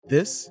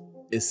This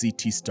is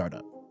CT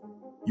Startup,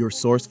 your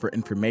source for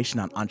information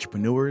on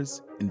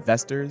entrepreneurs,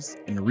 investors,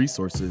 and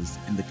resources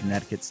in the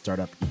Connecticut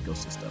startup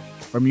ecosystem.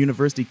 From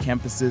university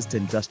campuses to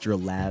industrial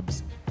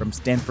labs, from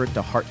Stanford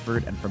to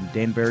Hartford, and from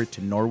Danbury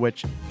to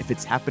Norwich, if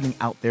it's happening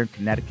out there in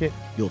Connecticut,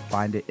 you'll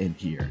find it in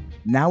here.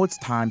 Now it's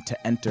time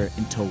to enter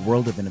into a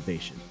world of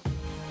innovation,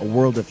 a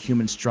world of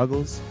human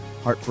struggles,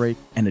 heartbreak,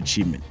 and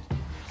achievement,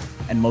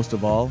 and most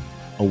of all,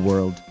 a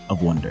world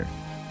of wonder.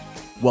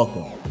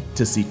 Welcome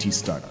to CT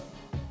Startup.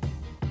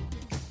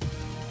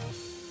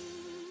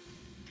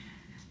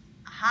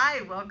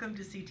 Hi, welcome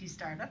to CT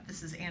Startup.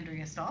 This is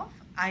Andrea Stolf.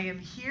 I am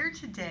here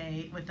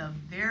today with a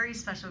very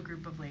special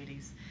group of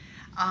ladies.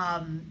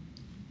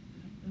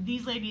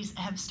 These ladies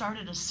have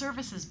started a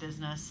services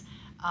business,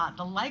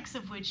 the likes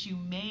of which you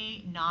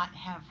may not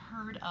have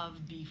heard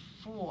of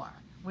before,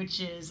 which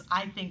is,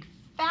 I think,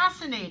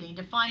 fascinating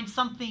to find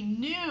something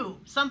new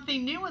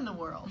in the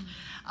world.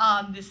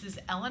 This is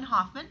Ellen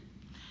Hoffman,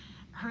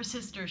 her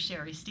sister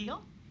Sherry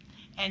Steele,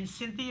 and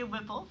Cynthia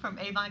Whipple from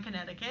Avon,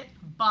 Connecticut,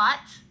 but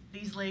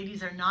these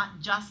ladies are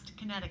not just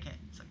Connecticut.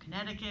 So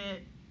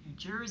Connecticut, New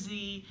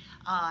Jersey,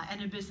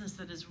 and a business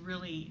that is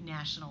really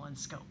national in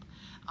scope,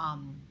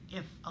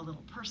 if a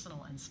little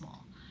personal and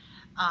small.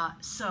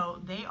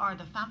 So they are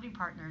the founding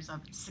partners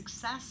of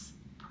Success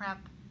Prep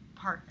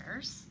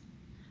Partners.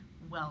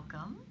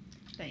 Welcome.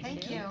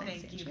 Thank you.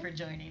 Thank you for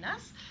joining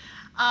us.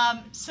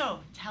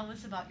 So tell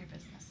us about your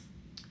business.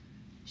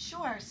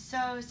 Sure.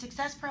 So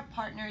Success Prep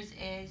Partners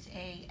is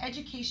a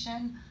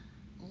education,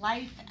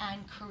 life,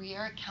 and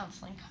career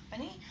counseling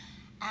company.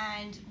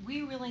 And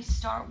we really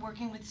start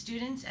working with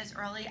students as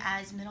early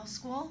as middle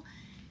school.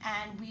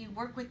 And we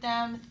work with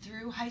them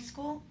through high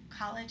school,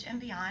 college, and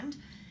beyond.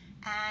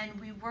 And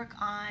we work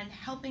on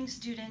helping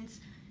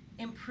students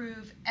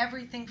improve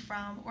everything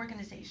from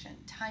organization,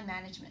 time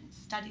management,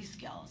 study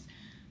skills,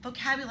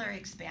 vocabulary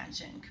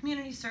expansion,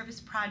 community service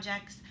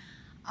projects,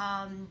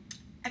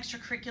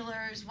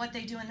 extracurriculars, what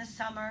they do in the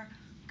summer,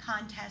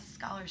 contests,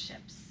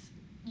 scholarships,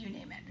 you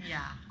name it.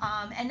 Yeah.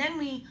 And then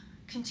we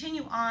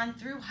continue on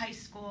through high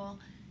school,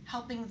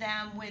 helping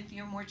them with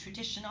your more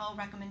traditional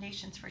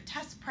recommendations for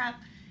test prep,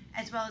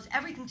 as well as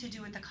everything to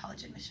do with the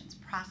college admissions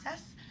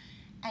process.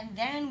 And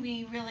then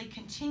we really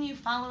continue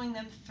following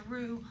them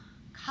through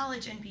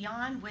college and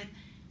beyond with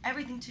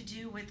everything to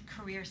do with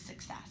career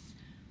success,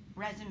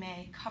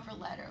 resume, cover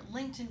letter,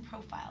 LinkedIn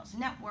profiles,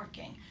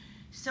 networking.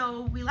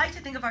 So we like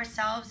to think of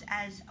ourselves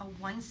as a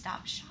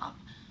one-stop shop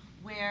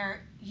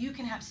where you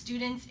can have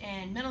students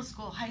in middle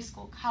school, high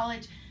school,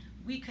 college.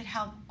 We could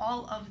help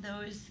all of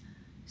those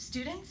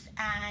students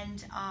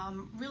and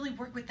really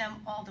work with them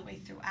all the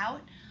way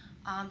throughout.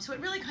 So it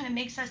really kind of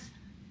makes us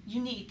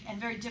unique and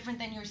very different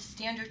than your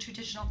standard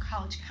traditional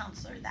college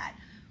counselor that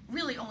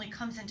really only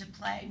comes into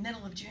play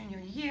middle of junior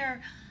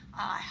year,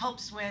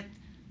 helps with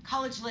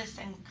college lists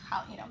and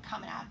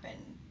Common App and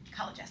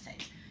college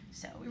essays.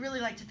 So we really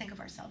like to think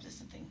of ourselves as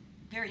something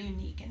very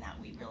unique in that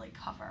we really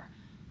cover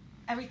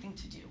everything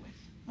to do with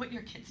what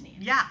your kids need.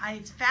 Yeah,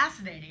 it's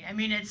fascinating. I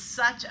mean, it's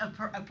such a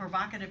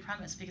provocative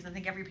premise because I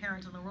think every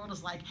parent in the world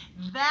is like,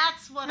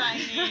 that's what I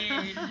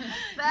need.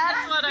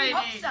 That's what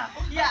I need. So.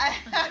 Yeah.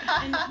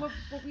 And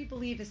what we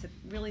believe is that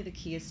really the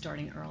key is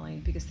starting early,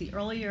 because the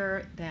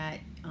earlier that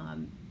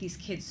these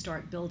kids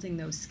start building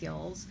those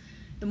skills,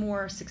 the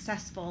more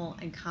successful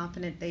and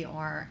confident they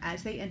are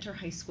as they enter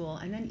high school,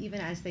 and then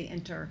even as they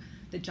enter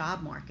the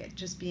job market,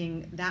 just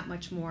being that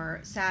much more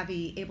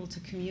savvy, able to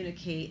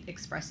communicate,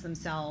 express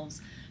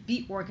themselves,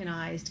 be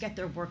organized, get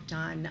their work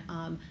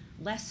done,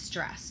 less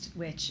stressed,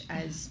 which,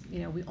 as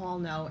we all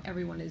know,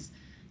 everyone is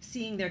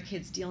seeing their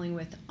kids dealing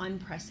with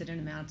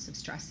unprecedented amounts of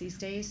stress these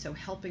days. So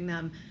helping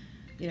them,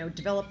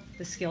 develop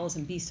the skills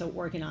and be so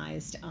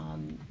organized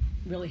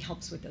really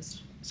helps with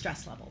those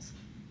stress levels.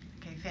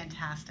 Okay,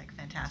 fantastic.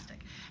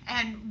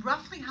 And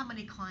roughly how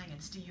many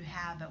clients do you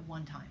have at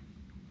one time?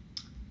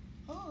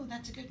 Oh,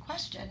 that's a good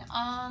question.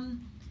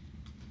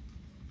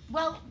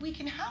 Well, we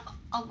can have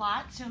a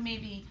lot, so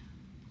maybe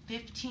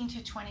 15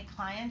 to 20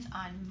 clients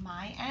on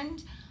my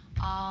end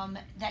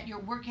that you're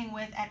working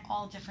with at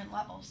all different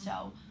levels.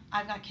 So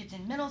I've got kids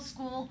in middle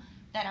school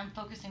that I'm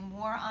focusing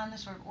more on the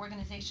sort of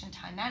organization,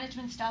 time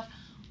management stuff.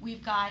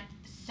 We've got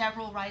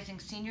several rising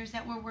seniors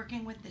that we're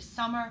working with this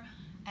summer,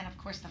 and of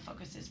course the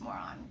focus is more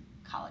on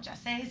college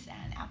essays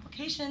and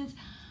applications.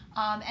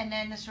 And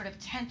then the sort of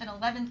 10th and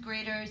 11th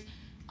graders,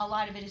 a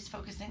lot of it is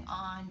focusing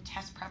on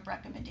test prep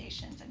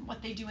recommendations and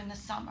what they do in the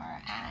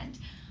summer and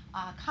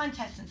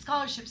contests and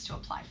scholarships to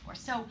apply for.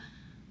 So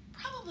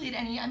probably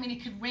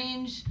it could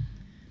range.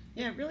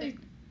 Yeah, really.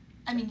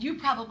 You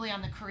probably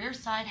on the career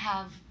side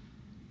have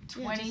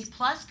 20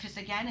 plus, because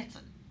again, it's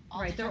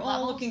all right. They're all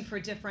levels. looking for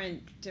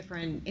different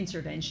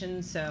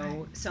interventions. So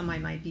right. Some I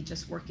might be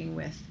just working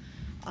with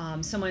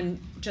someone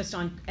just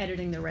on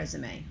editing their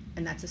resume,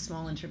 and that's a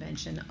small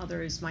intervention.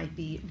 Others might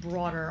be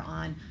broader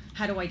on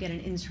how do I get an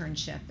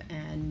internship,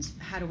 and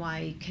how do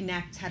I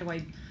connect, how do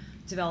I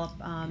develop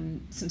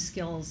some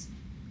skills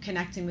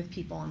connecting with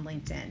people on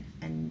LinkedIn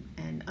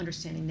and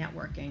understanding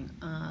networking.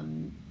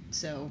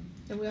 So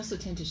And we also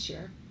tend to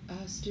share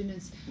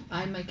students.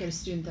 I might get a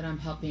student that I'm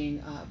helping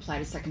apply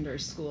to secondary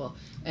school,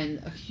 and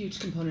a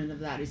huge component of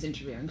that is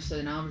interviewing. So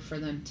then I'll refer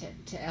them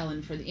to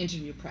Ellen for the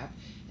interview prep,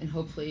 and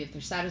hopefully if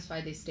they're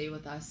satisfied, they stay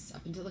with us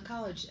up until the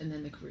college and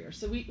then the career.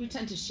 So we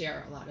tend to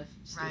share a lot of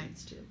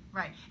students too.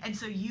 Right. And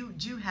so you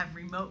do have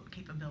remote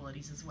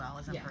capabilities as well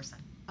as in person.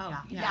 Oh,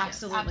 Yeah. yeah, Yes,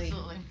 absolutely.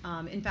 absolutely.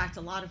 In fact,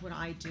 a lot of what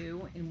I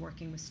do in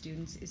working with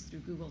students is through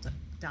Google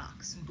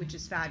Docs, which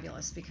is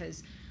fabulous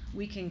because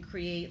we can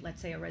create,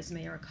 let's say, a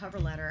resume or a cover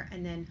letter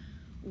and then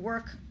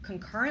work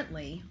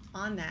concurrently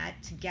on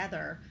that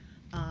together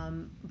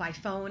by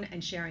phone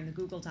and sharing the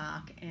Google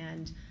Doc.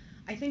 And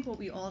I think what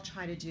we all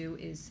try to do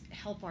is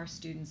help our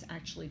students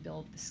actually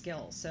build the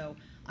skills. So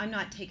I'm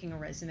not taking a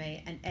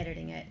resume and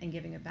editing it and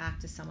giving it back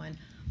to someone.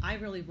 I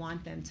really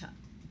want them to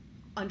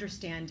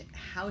understand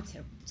how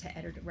to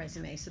edit a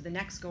resume, so the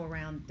next go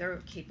around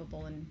they're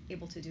capable and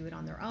able to do it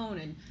on their own.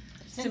 And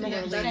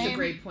similarly, That's a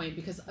great point,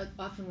 because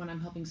often when I'm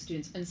helping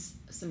students, and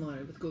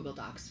similarly with Google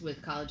Docs,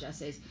 with college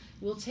essays,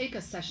 we'll take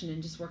a session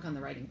and just work on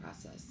the writing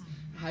process.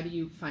 How do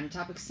you find a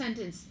topic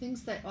sentence,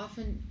 things that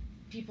often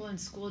people in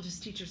school,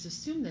 just teachers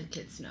assume that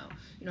kids know.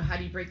 You know, how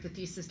do you break the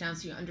thesis down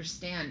so you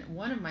understand?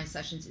 One of my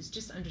sessions is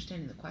just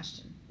understanding the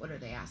question. What are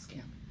they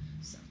asking?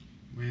 So.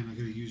 Man, I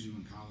could have used you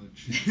in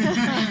college.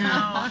 I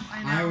know.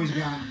 I always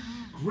got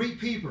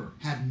great paper,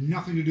 had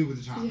nothing to do with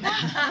the topic.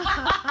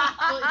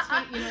 Well, it's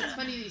funny, it's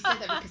funny that you say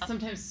that, because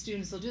sometimes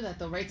students will do that.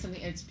 They'll write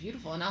something and it's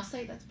beautiful, and I'll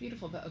say that's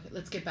beautiful, but okay,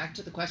 let's get back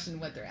to the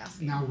question, what they're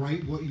asking. Now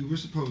write what you were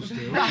supposed to.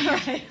 Stay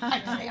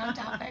on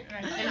topic.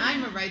 And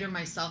I'm a writer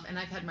myself, and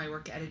I've had my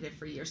work edited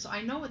for years, so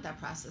I know what that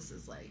process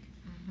is like.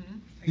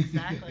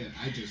 Exactly.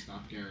 I just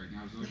stopped caring.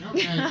 I was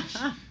like,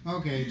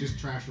 okay, just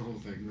trash the whole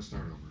thing. Let's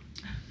start over.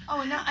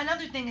 Oh, and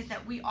another thing is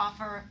that we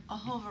offer a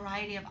whole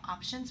variety of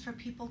options for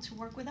people to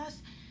work with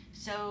us.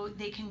 So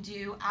they can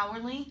do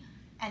hourly,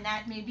 and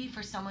that may be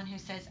for someone who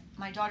says,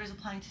 my daughter's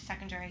applying to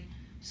secondary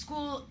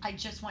school, I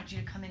just want you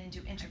to come in and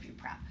do interview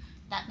prep.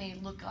 That may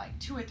look like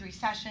 2 or 3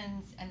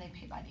 sessions, and they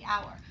pay by the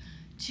hour.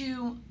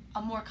 To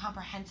a more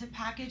comprehensive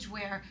package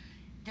where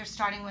they're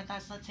starting with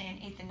us, let's say in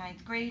 8th and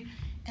 9th grade,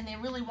 and they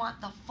really want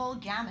the full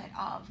gamut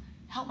of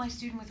help my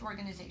student with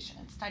organization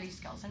and study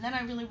skills. And then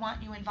I really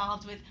want you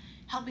involved with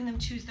helping them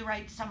choose the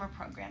right summer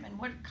program and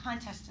what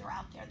contests are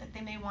out there that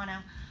they may want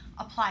to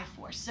apply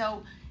for.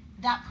 So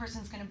that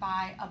person's going to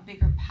buy a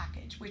bigger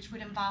package, which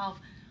would involve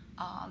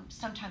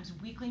sometimes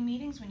weekly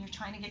meetings when you're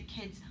trying to get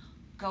kids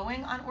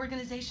going on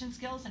organization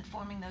skills and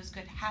forming those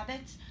good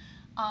habits.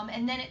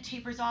 And then it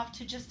tapers off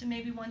to just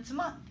maybe once a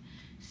month.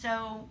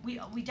 So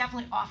we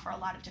definitely offer a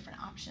lot of different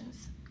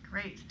options.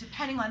 Great.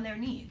 Depending on their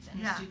needs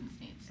and the students'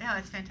 needs. Yeah,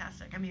 it's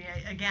fantastic. I mean,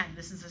 again,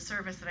 this is a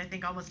service that I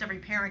think almost every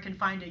parent can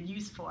find a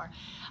use for.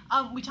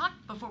 We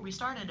talked before we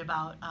started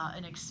about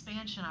an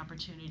expansion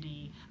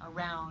opportunity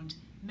around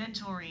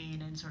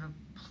mentoring and sort of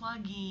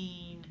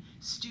plugging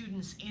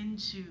students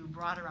into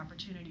broader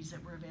opportunities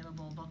that were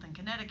available both in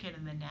Connecticut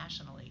and then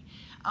nationally.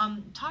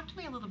 Talk to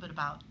me a little bit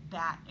about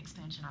that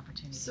expansion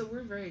opportunity. So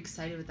we're very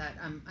excited with that.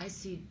 I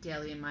see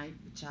daily in my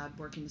job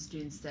working with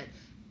students that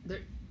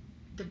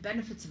the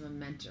benefits of a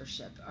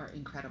mentorship are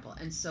incredible.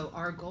 And so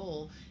our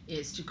goal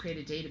is to create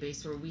a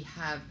database where we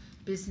have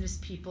business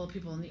people,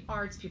 people in the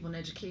arts, people in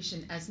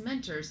education as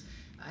mentors,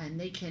 and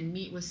they can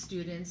meet with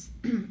students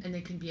and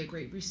they can be a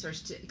great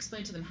resource to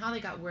explain to them how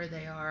they got where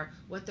they are,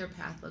 what their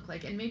path looked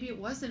like, and maybe it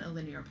wasn't a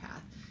linear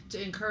path, to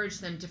encourage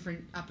them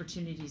different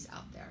opportunities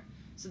out there.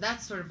 So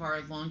that's sort of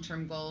our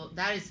long-term goal.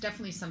 That is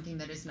definitely something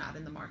that is not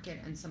in the market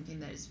and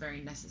something that is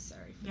very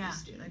necessary for the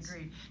students. Yeah,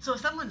 agreed. So if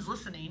someone's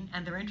listening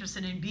and they're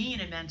interested in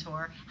being a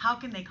mentor, how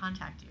can they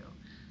contact you?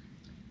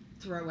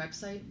 Through our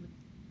website?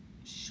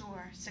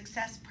 Sure.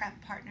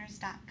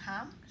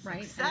 SuccessPrepPartners.com.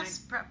 Right.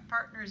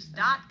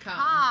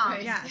 SuccessPrepPartners.com.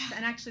 Right. Yes,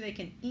 and actually they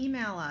can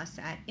email us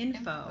at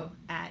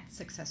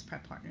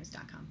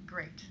info@successpreppartners.com.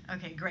 Great.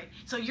 Okay, great.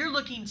 So you're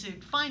looking to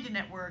find a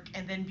network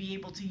and then be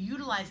able to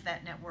utilize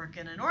that network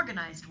in an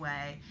organized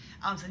way,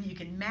 so that you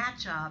can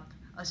match up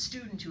a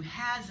student who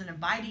has an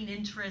abiding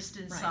interest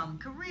in some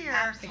career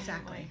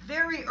Exactly.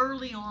 very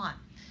early on.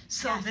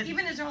 So yes, that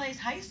even as early as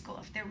high school,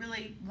 if they're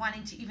really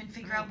wanting to even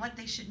figure out what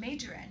they should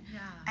major in,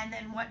 and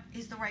then what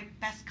is the right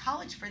best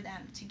college for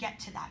them to get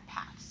to that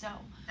path. So,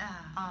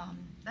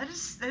 that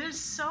is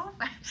so.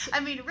 I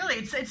mean, really,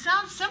 it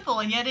sounds simple,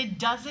 and yet it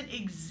doesn't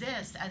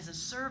exist as a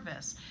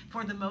service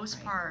for the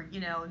most part.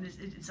 You know, and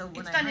it's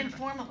done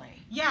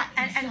informally. Yeah,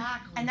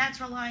 exactly. And that's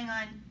relying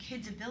on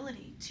kids'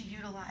 ability to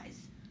utilize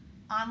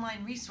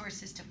online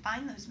resources to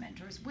find those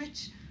mentors,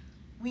 which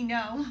we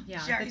know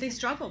that they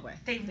struggle with.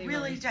 They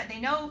really do. They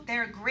know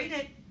they're great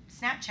at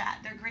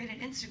Snapchat, they're great at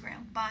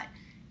Instagram, but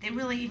they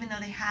really, even though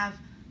they have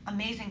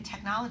amazing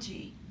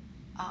technology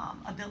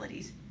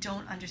abilities,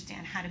 don't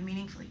understand how to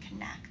meaningfully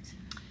connect.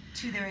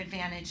 to their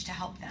advantage to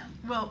help them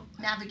Well,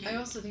 navigate. I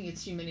also think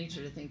it's human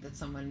nature to think that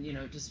someone,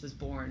 just was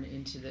born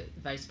into the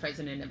vice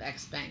president of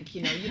X bank.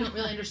 You don't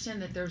really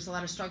understand that there's a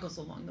lot of struggles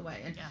along the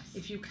way. And Yes.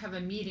 if you have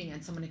a meeting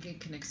and someone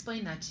can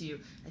explain that to you,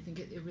 I think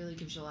it really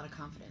gives you a lot of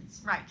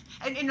confidence. right.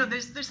 And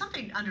there's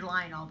something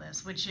underlying all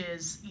this, which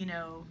is,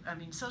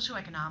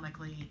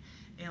 socioeconomically,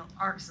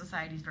 our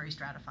society is very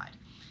stratified.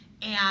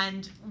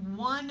 And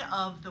one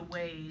of the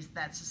ways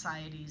that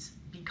societies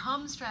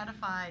become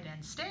stratified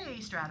and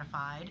stay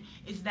stratified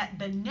is that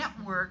the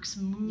networks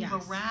move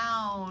Yes.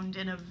 around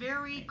in a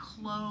very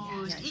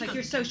closed Yeah, it's like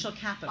your ecosystem. social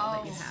capital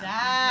that you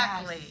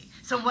have. Exactly. Yes.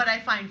 So what I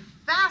find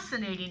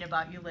fascinating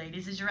about you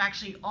ladies is you're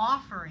actually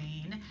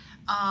offering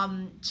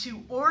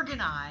to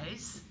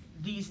organize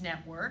these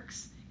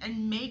networks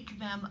and make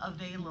them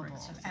available.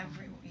 Yes.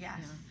 Yeah.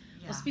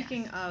 Yeah. Well,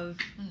 speaking of,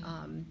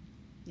 Mm.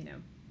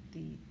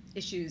 the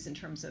issues in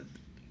terms of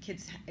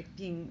kids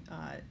being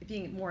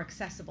more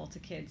accessible to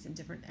kids in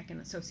different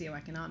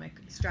socioeconomic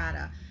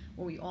strata,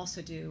 what we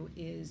also do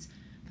is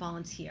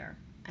volunteer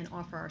and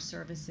offer our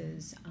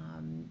services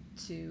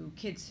to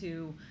kids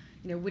who,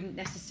 wouldn't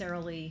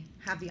necessarily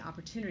have the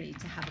opportunity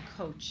to have a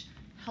coach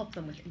help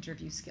them with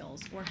interview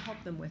skills or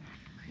help them with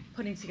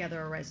putting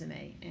together a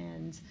resume.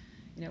 And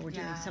we're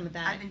doing some of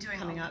that I've been doing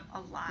coming up. a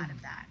lot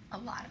of that,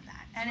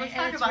 and Let's it-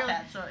 talk and it's about really,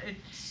 that. So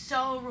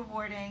so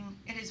rewarding.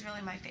 It is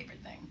really my favorite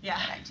thing Yeah.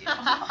 that I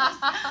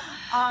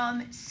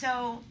do.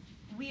 So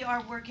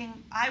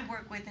I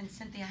work with, and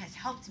Cynthia has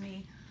helped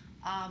me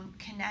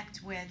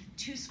connect with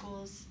 2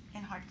 schools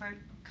in Hartford,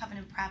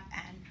 Covenant Prep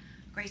and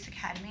Grace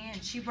Academy,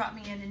 and she brought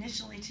me in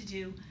initially to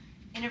do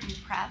interview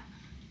prep,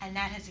 and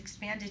that has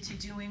expanded to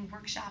doing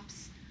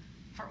workshops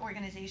for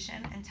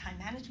organization and time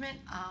management.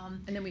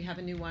 And then we have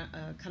a new one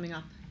coming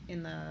up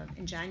in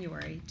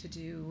January to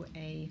do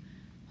a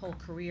whole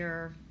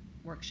career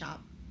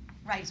workshop.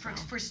 Right, as for, well.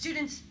 for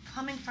students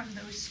coming from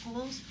those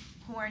schools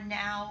who are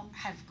now,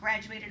 have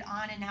graduated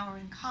on and now are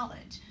in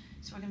college.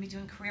 So we're gonna be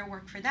doing career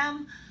work for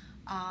them.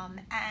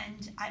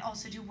 And I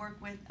also do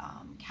work with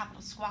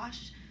Capital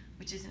Squash,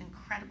 which is an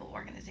incredible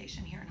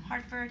organization here in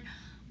Hartford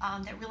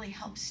that really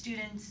helps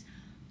students.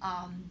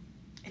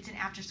 It's an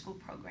after-school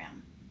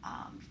program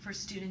for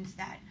students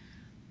that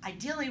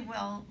ideally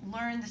will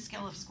learn the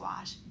skill of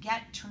squash,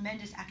 get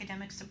tremendous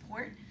academic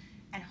support,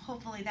 and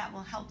hopefully that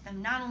will help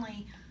them not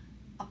only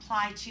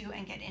apply to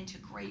and get into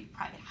great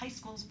private high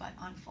schools, but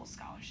on full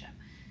scholarship.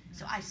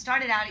 So I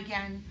started out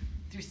again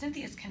through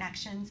Cynthia's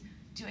connections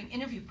doing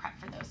interview prep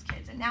for those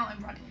kids, and now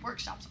I'm running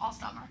workshops all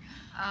summer.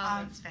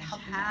 that's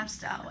Helping them.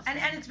 fantastic. So,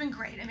 and it's been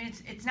great. I mean,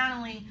 it's not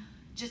only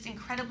just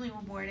incredibly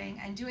rewarding,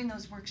 and doing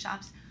those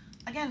workshops,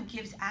 again,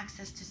 gives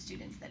access to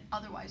students that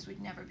otherwise would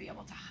never be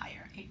able to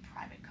hire a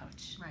private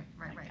coach.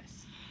 Right. like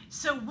this.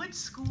 So which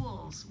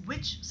schools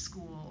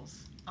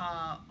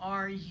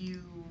are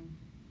you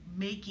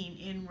making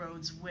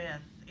inroads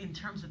with in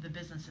terms of the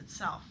business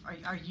itself?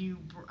 Are you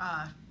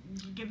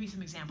give me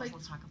some examples?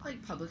 Let's talk about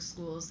Like public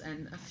schools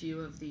and a few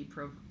of the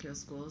parochial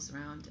schools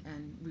around,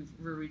 and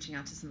we're reaching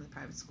out to some of the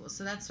private schools.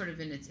 So that's sort of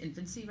in its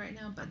infancy right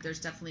now, but there's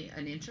definitely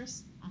an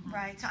interest.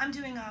 Right, so I'm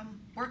doing a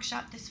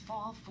workshop this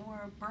fall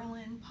for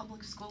Berlin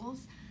Public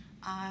Schools,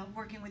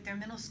 working with their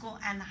middle school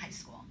and the high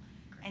school,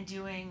 and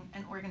doing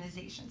an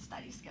organization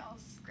study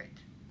skills Great.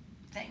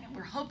 thing. And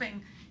we're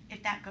hoping,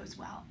 if that goes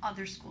well,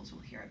 other schools will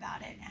hear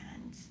about it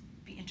and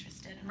be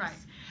interested in Right.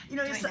 us.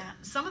 Doing that.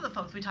 some of the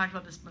folks, we talked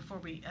about this before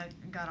we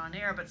got on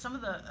air, but some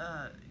of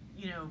the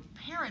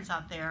parents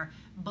out there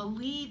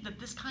believe that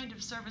this kind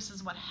of service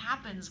is what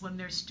happens when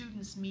their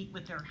students meet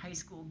with their high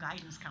school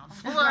guidance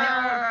counselor.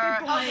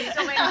 Okay,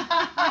 so wait.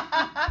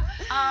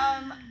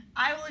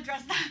 I will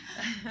address that.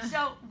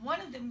 So one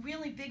of the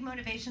really big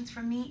motivations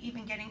for me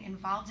even getting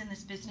involved in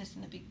this business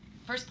in the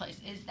first place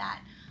is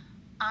that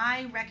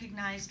I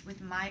recognized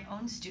with my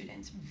own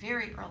students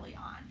very early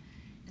on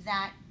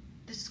that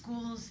the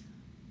schools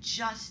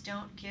just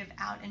don't give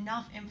out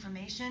enough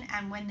information,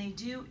 and when they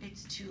do,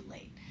 it's too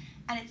late.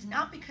 And it's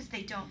not because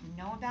they don't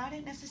know about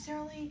it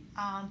necessarily.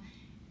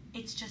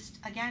 It's just,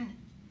 again,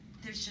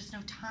 there's just no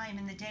time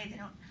in the day. They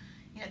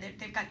don't,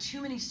 they've got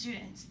too many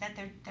students that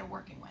they're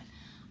working with.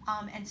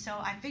 And so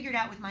I figured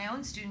out with my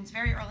own students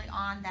very early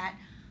on that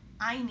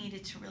I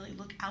needed to really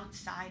look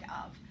outside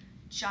of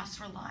just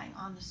relying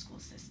on the school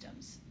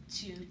systems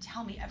to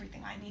tell me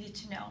everything I needed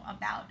to know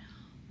about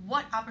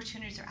what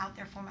opportunities are out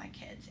there for my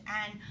kids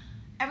and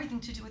everything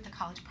to do with the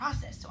college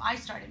process. So I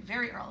started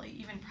very early,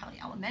 even probably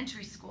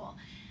elementary school,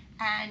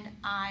 and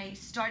I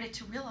started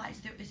to realize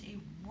there is a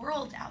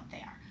world out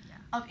there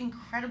of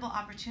incredible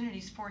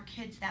opportunities for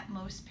kids that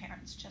most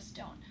parents just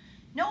don't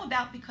know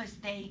about because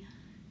they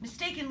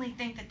mistakenly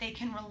think that they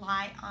can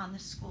rely on the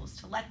schools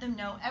to let them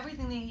know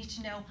everything they need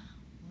to know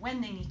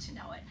when they need to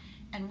know it.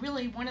 And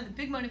really, one of the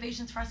big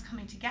motivations for us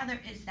coming together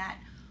is that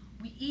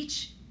we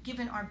each,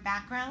 given our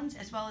backgrounds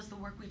as well as the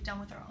work we've done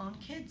with our own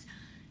kids,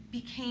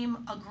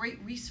 became a great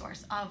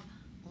resource of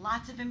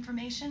lots of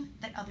information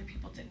that other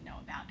people didn't know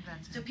about.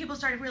 So people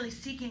started really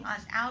seeking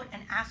us out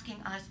and asking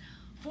us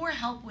for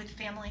help with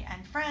family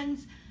and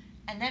friends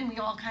And then we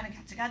all kind of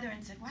got together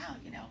and said, wow,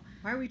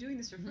 Why are we doing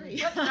this for free?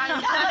 Exactly.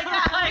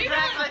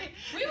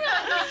 we really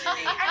need to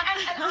be.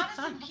 And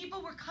honestly,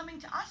 people were coming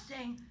to us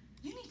saying,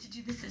 you need to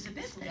do this as a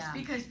business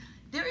because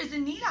there is a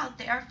need out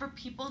there for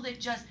people that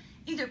just,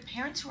 either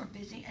parents who are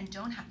busy and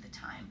don't have the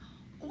time,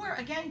 or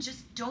again,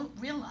 just don't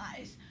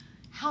realize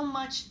how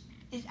much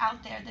is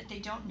out there that they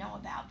don't know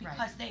about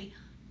because they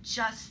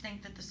just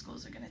think that the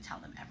schools are going to tell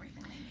them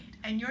everything they need.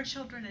 And your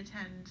children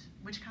attend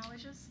which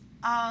colleges?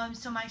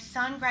 So my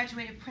son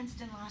graduated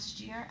Princeton last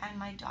year, and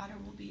my daughter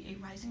will be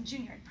a rising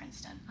junior at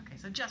Princeton. Okay,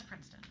 so just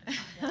Princeton.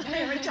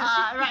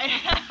 Right.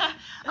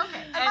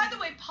 Okay. And by the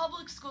way,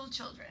 public school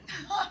children.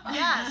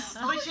 Yes,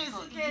 Public which is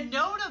school kids,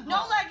 notable.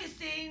 no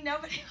legacy,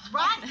 nobody.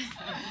 Right.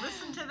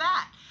 Listen to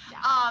that.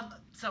 Yeah.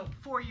 So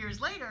 4 years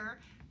later,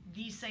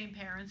 these same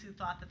parents who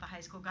thought that the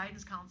high school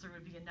guidance counselor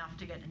would be enough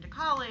to get into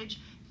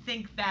college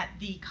think that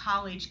the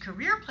college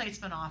career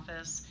placement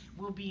office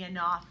will be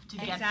enough to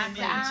get them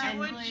into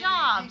a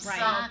job. Exactly.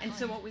 Right. And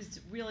so what was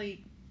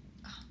really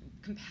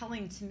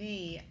compelling to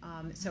me,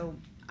 so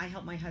I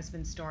helped my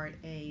husband start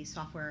a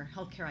software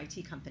healthcare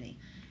IT company.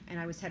 And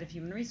I was head of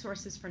human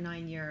resources for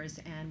 9 years,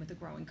 and with a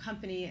growing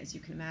company, as you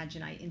can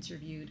imagine, I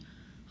interviewed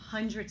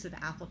hundreds of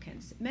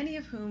applicants, many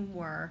of whom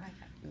were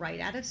right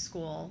out of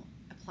school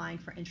applying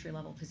for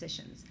entry-level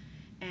positions.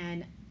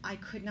 And I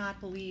could not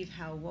believe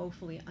how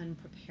woefully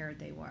unprepared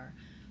they were.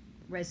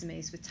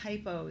 Resumes with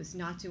typos,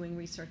 not doing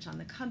research on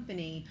the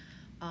company,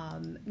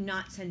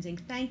 not sending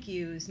thank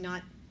yous,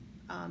 not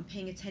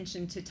paying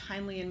attention to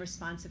timely and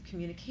responsive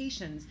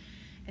communications.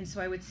 And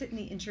so I would sit in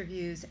the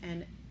interviews,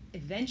 and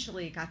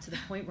eventually it got to the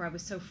point where I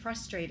was so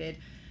frustrated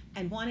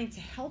and wanting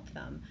to help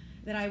them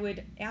that I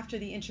would, after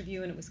the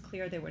interview and it was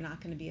clear they were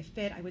not going to be a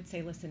fit, I would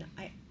say, listen,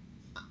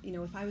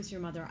 if I was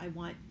your mother, I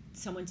want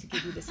someone to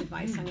give you this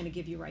advice I'm going to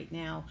give you right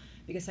now,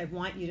 because I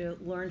want you to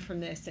learn from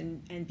this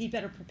and be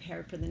better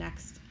prepared for the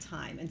next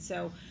time. And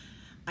so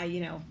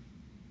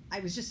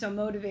I was just so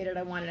motivated.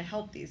 I wanted to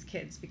help these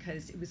kids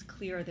because it was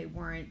clear there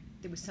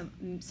was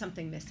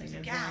something missing.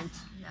 They weren't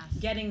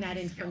getting that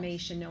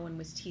information. No one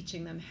was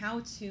teaching them how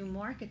to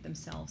market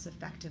themselves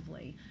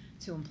effectively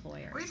to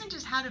employers. Or even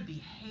just how to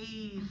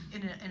behave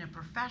in a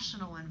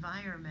professional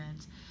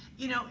environment.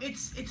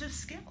 It's a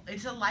skill.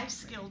 It's a life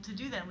skill to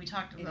do that. And we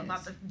talked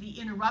about the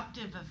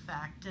interruptive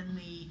effect and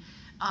the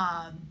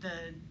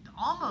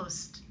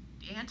almost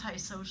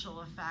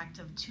antisocial effect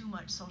of too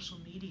much social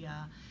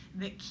media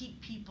that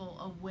keep people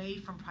away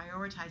from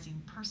prioritizing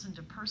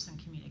person-to-person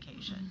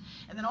communication.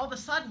 And then all of a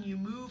sudden you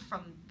move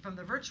from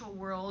the virtual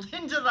world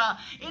into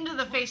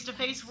the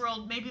face-to-face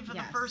world. Maybe for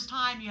the first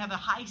time you have a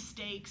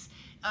high-stakes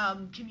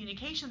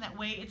communication that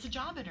way. It's a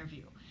job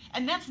interview.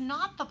 And that's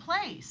not the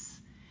place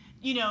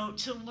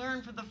to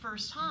learn for the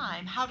first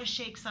time how to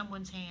shake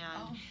someone's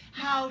hand,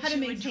 how to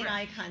maintain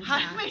eye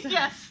contact.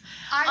 Yes.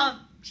 I'm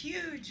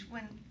huge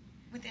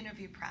with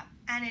interview prep,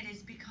 and it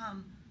has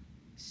become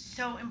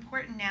so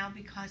important now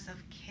because of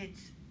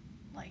kids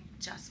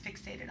just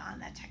fixated on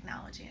that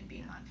technology and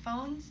being on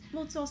phones.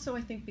 Well, it's also,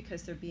 I think,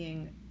 because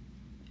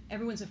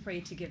everyone's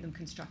afraid to give them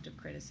constructive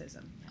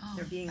criticism.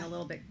 They're being a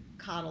little bit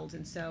coddled,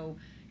 and so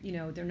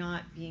they're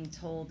not being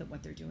told that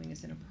what they're doing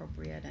is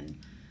inappropriate. And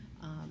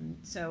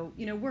so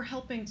we're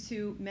helping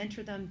to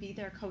mentor them, be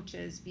their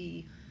coaches,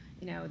 be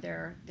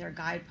their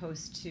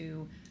guideposts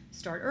to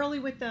start early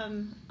with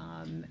them,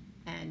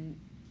 and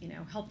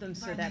help them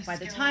so that by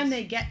the time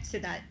they get to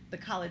the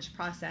college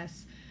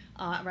process,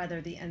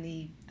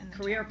 the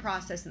career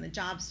process and the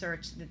job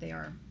search, that they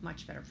are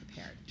much better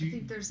prepared. I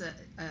think there's a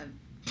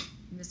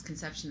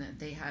misconception that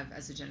they have,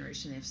 as a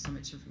generation, they have so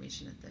much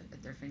information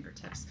at their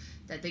fingertips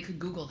that they could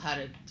Google how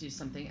to do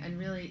something, and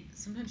really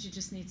sometimes you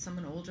just need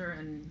someone older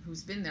and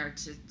who's been there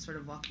to sort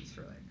of walk you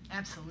through it.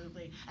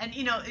 Absolutely. And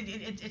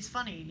it's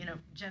funny,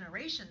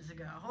 generations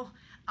ago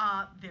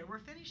there were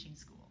finishing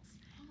schools.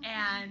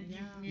 And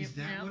is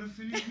that what a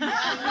finishing school is?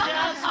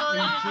 Yes, well,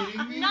 are you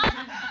kidding me? Not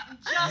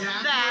just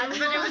that,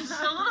 but it was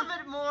a little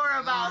bit more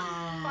about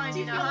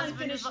finding a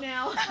husband. Finished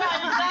now. Right,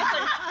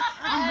 exactly.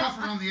 I'm rough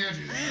around the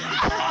edges.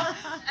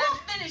 We'll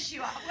finish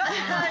you up.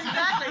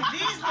 Exactly.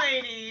 These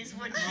ladies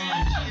would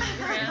change you,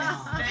 Chris.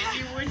 That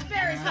you would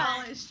Very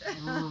polished.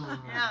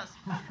 Yes.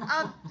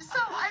 So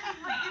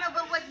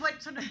but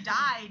what sort of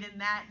died in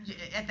that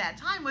at that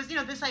time was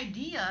this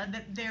idea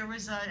that there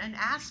was an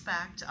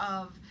aspect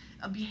of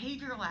a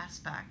behavioral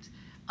aspect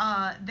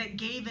that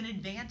gave an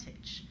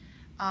advantage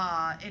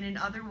in an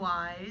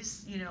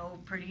otherwise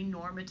pretty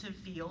normative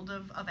field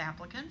of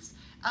applicants,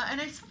 and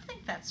I still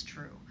think that's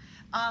true.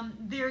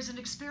 There's an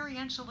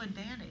experiential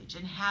advantage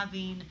in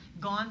having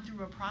gone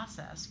through a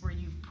process where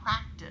you've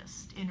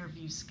practiced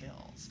interview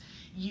skills.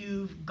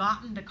 You've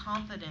gotten the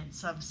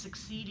confidence of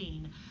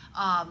succeeding,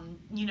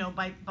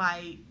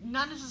 by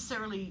not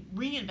necessarily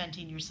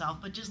reinventing yourself,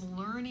 but just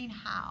learning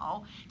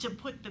how to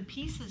put the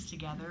pieces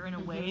together in a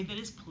way that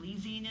is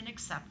pleasing and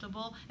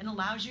acceptable and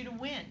allows you to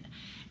win.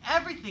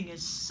 Everything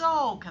is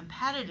so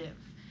competitive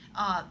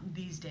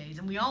these days,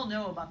 and we all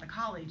know about the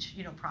college,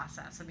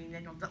 process. I mean,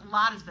 a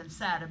lot has been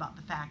said about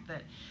the fact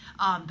that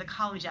the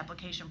college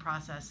application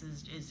process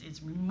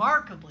is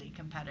remarkably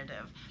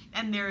competitive,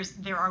 and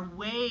there are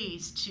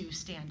ways to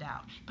stand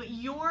out. But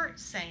you're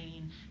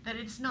saying that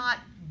it's not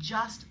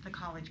just the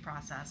college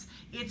process;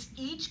 it's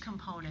each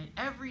component.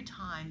 Every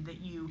time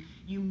that you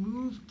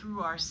move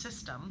through our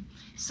system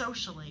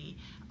socially,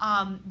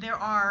 there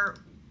are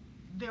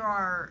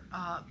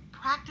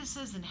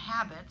practices and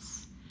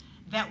habits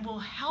that will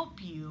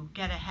help you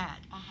get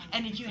ahead. 100%.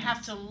 And if you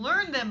have to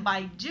learn them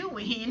by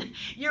doing,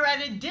 you're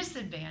at a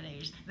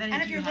disadvantage.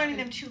 And if you're learning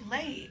them too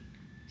late.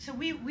 So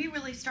we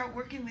really start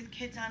working with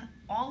kids on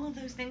all of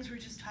those things we're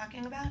just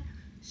talking about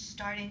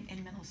starting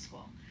in middle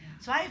school. Yeah.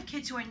 So I have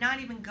kids who are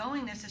not even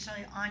going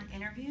necessarily on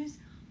interviews,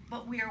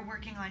 but we are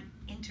working on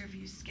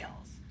interview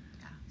skills.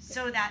 Yeah.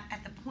 So that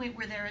at the point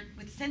where they're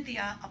with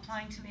Cynthia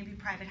applying to maybe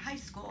private high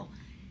school,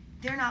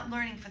 they're not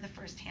learning for the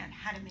first hand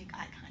how to make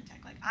eye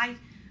contact. Like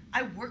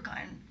I work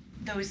on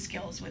those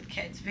skills with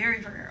kids very,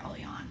 very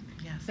early on.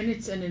 Yes. And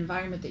it's an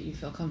environment that you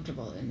feel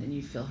comfortable in and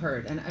you feel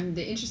heard. And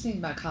the interesting thing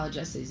about college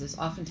essays is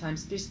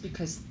oftentimes, just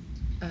because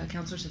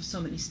counselors have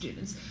so many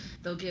students,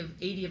 they'll give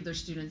 80 of their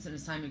students an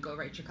assignment, go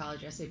write your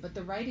college essay, but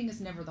the writing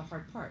is never the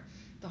hard part.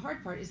 The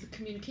hard part is the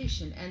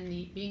communication and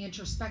the being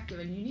introspective,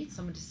 and you need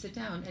someone to sit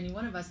down, any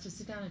one of us to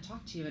sit down and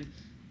talk to you, and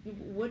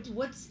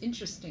what's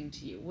interesting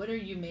to you, what are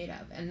you made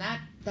of, and that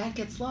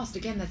gets lost.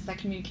 Again, that's that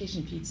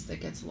communication piece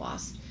that gets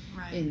lost.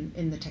 Right.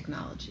 in the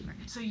technology. Right.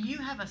 So you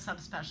have a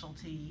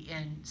subspecialty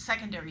in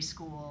secondary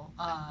school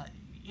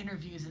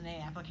interviews and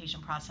the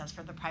application process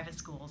for the private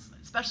schools,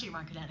 especially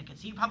around Connecticut.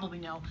 So you probably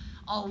know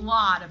a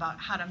lot about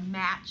how to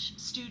match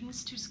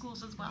students to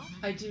schools as well.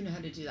 I do know how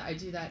to do that. I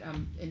do that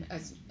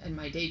in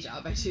my day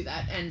job. I do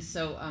that, and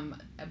so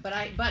but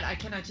I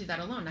cannot do that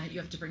alone. You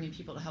have to bring in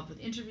people to help with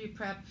interview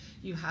prep.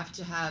 You have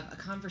to have a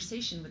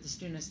conversation with the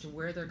student as to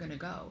where they're going to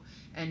go,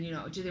 and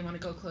do they want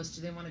to go close?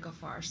 Do they want to go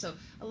far? So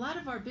a lot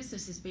of our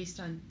business is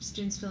based on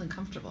students feeling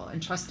comfortable and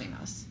trusting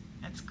us.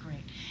 That's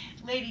great.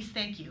 Ladies,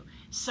 thank you.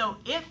 So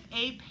if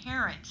a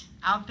parent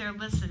out there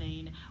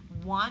listening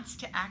wants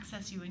to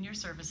access you and your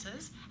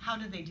services, how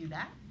do they do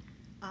that?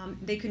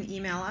 They can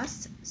email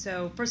us.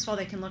 So first of all,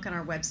 they can look on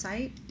our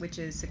website, which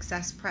is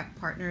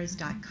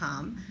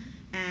successpreppartners.com,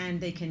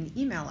 and they can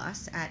email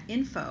us at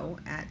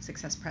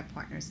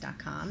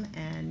info@successpreppartners.com,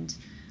 and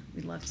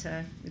we'd love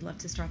to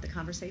start the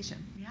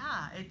conversation.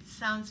 Yeah, it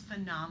sounds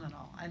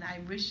phenomenal, and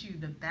I wish you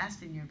the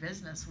best in your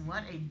business.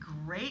 What a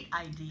great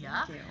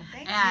idea.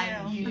 Thank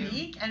you.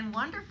 Unique and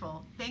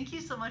wonderful. Thank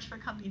you so much for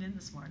coming in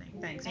this morning.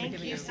 Thanks.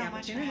 Thank you so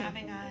much for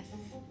having us.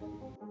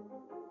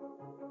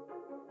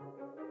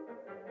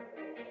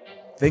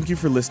 Thank you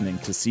for listening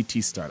to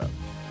CT Startup.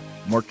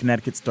 More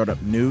Connecticut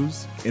startup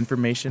news,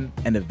 information,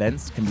 and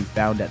events can be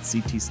found at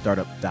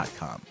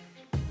ctstartup.com.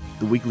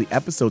 The weekly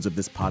episodes of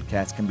this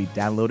podcast can be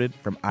downloaded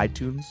from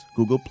iTunes,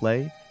 Google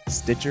Play,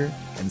 Stitcher,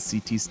 and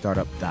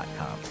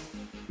ctstartup.com.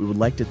 We would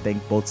like to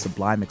thank both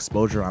Sublime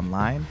Exposure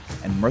Online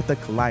and Mirtha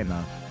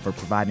Kalaina for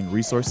providing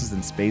resources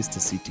and space to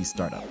CT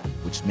Startup,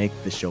 which make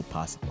this show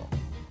possible.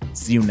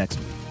 See you next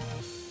week.